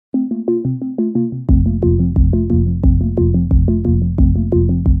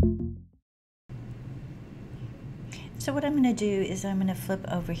I'm going to do is I'm going to flip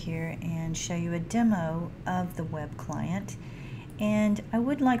over here and show you a demo of the web client. And I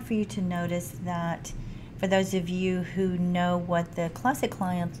would like for you to notice that for those of you who know what the classic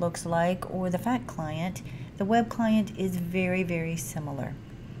client looks like or the FAT client, the web client is very, very similar.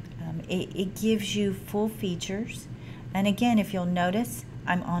 It gives you full features. And again, if you'll notice,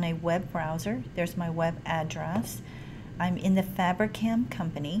 I'm on a web browser. There's my web address. I'm in the Fabricam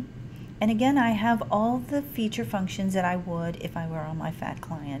company. And again, I have all the feature functions that I would if I were on my FAT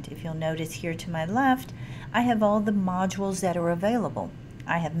client. If you'll notice here to my left, I have all the modules that are available.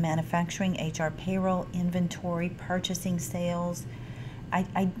 I have manufacturing, HR, payroll, inventory, purchasing, sales.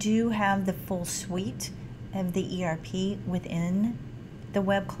 I do have the full suite of the ERP within the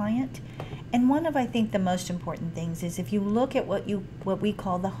web client. And one of, I think, the most important things is if you look at what we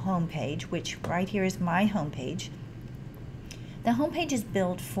call the home page, which right here is my home page. The homepage is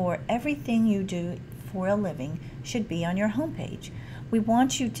built for everything you do for a living should be on your homepage. We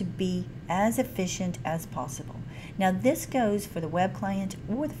want you to be as efficient as possible. Now this goes for the web client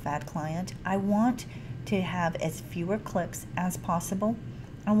or the FAT client. I want to have as fewer clicks as possible.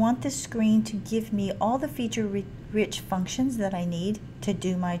 I want the screen to give me all the feature-rich functions that I need to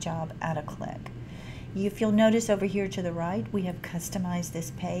do my job at a click. If you'll notice over here to the right, we have customized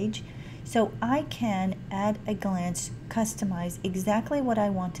this page. So I can, at a glance, customize exactly what I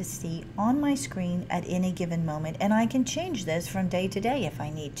want to see on my screen at any given moment, and I can change this from day to day if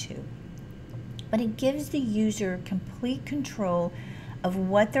I need to. But it gives the user complete control of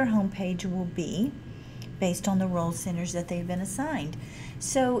what their homepage will be based on the role centers that they've been assigned.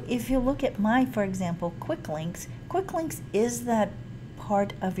 So if you look at my, for example, quick links is that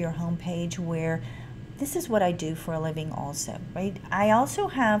part of your homepage where this is what I do for a living also, right? I also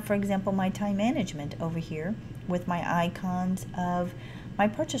have, for example, my time management over here with my icons of my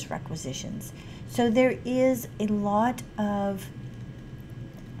purchase requisitions. So there is a lot of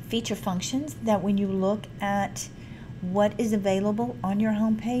feature functions that when you look at what is available on your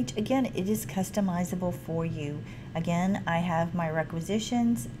homepage, again, it is customizable for you. Again, I have my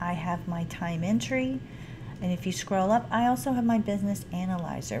requisitions, I have my time entry, and if you scroll up, I also have my business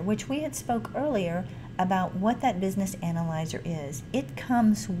analyzer, which we had spoke earlier about what that business analyzer is. It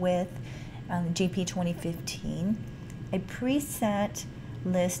comes with GP 2015, a preset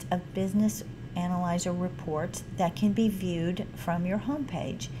list of business analyzer reports that can be viewed from your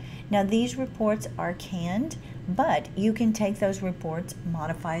homepage. Now these reports are canned, but you can take those reports,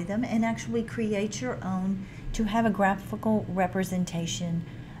 modify them, and actually create your own to have a graphical representation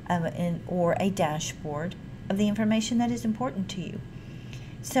of or a dashboard of the information that is important to you.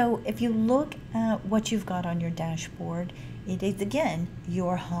 So if you look at what you've got on your dashboard, it is again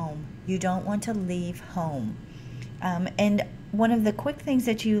your home. You don't want to leave home. And one of the quick things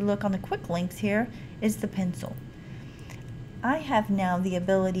that you look on the quick links here is the pencil. I have now the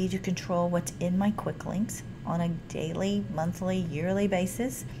ability to control what's in my quick links on a daily, monthly, yearly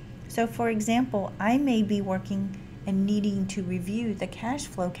basis. So for example, I may be working and needing to review the cash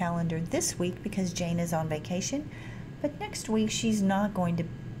flow calendar this week because Jane is on vacation. But next week she's not going to,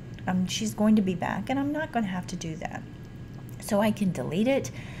 she's going to be back, and I'm not going to have to do that. So I can delete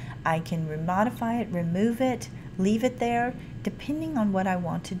it, I can modify it, remove it, leave it there, depending on what I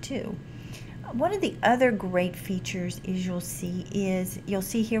want to do. One of the other great features is you'll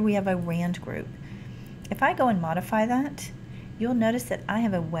see here we have a RAND group. If I go and modify that, you'll notice that I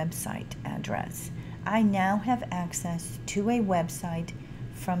have a website address. I now have access to a website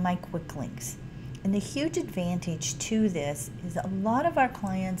from my quick links. And the huge advantage to this is a lot of our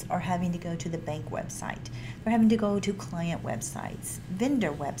clients are having to go to the bank website. They're having to go to client websites,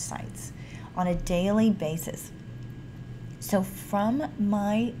 vendor websites on a daily basis. So from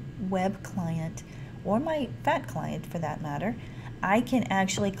my web client, or my FAT client for that matter, I can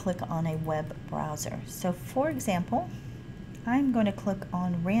actually click on a web browser. So for example, I'm going to click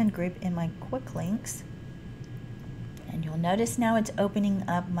on RAND group in my quick links. And you'll notice now it's opening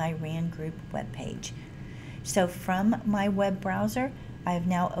up my RAND group web page. So from my web browser, I have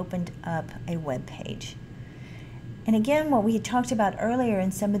now opened up a web page. And again, what we had talked about earlier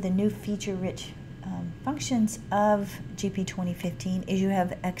in some of the new feature-rich functions of GP 2015 is you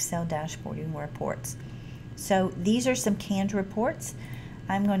have Excel dashboarding reports. So these are some canned reports.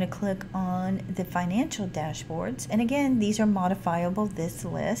 I'm going to click on the financial dashboards. And again, these are modifiable, this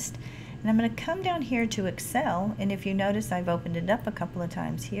list. And I'm going to come down here to Excel, and if you notice I've opened it up a couple of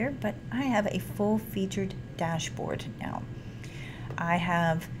times here, but I have a full featured dashboard now. I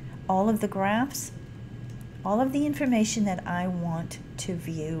have all of the graphs, all of the information that I want to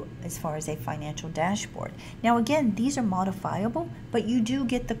view as far as a financial dashboard. Now again, these are modifiable, but you do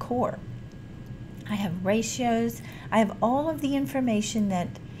get the core. I have ratios. I have all of the information that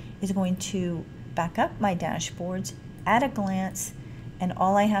is going to back up my dashboards at a glance, and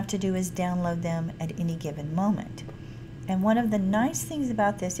all I have to do is download them at any given moment. And one of the nice things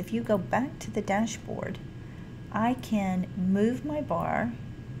about this, if you go back to the dashboard, I can move my bar,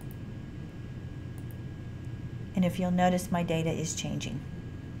 and if you'll notice, my data is changing,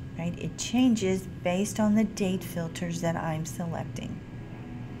 right? It changes based on the date filters that I'm selecting.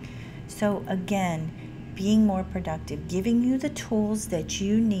 So again, being more productive, giving you the tools that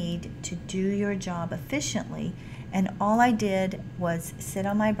you need to do your job efficiently. And all I did was sit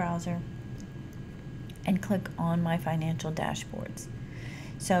on my browser and click on my financial dashboards.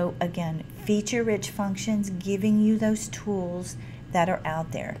 So again, feature-rich functions, giving you those tools that are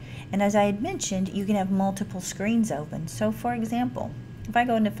out there. And as I had mentioned, you can have multiple screens open. So for example, if I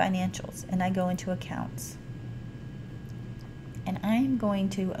go into financials and I go into accounts, and I'm going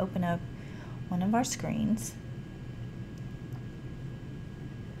to open up one of our screens.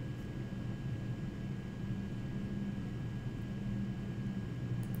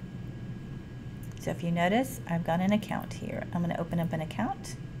 So if you notice, I've got an account here. I'm going to open up an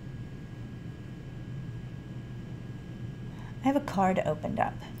account. I have a card opened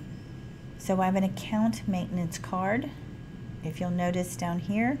up. So I have an account maintenance card. If you'll notice down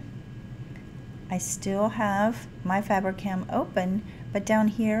here, I still have my Fabricam open, but down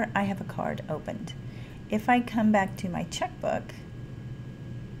here I have a card opened. If I come back to my checkbook,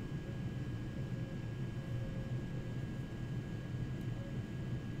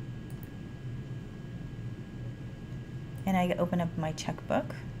 and I open up my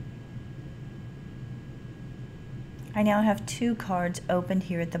checkbook, I now have two cards opened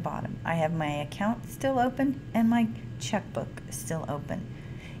here at the bottom. I have my account still open and my checkbook still open,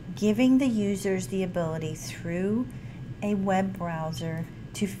 giving the users the ability through a web browser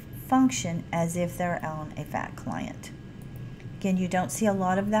to function as if they're on a FAT client. Again, you don't see a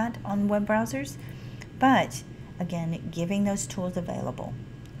lot of that on web browsers, but again, giving those tools available.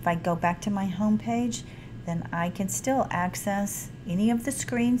 If I go back to my home page, then I can still access any of the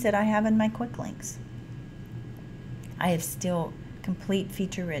screens that I have in my quick links. I have still complete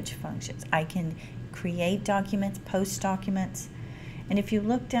feature-rich functions. I can create documents, post documents, and if you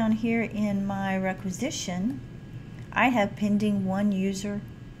look down here in my requisition, I have pending one user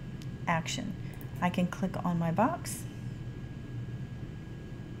action. I can click on my box,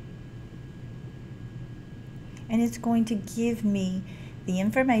 and it's going to give me the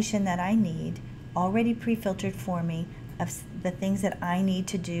information that I need, already pre-filtered for me, of the things that I need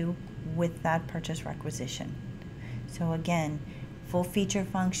to do with that purchase requisition. So again, full feature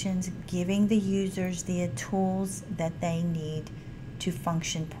functions, giving the users the tools that they need to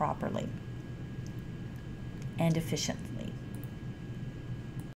function properly and efficiently.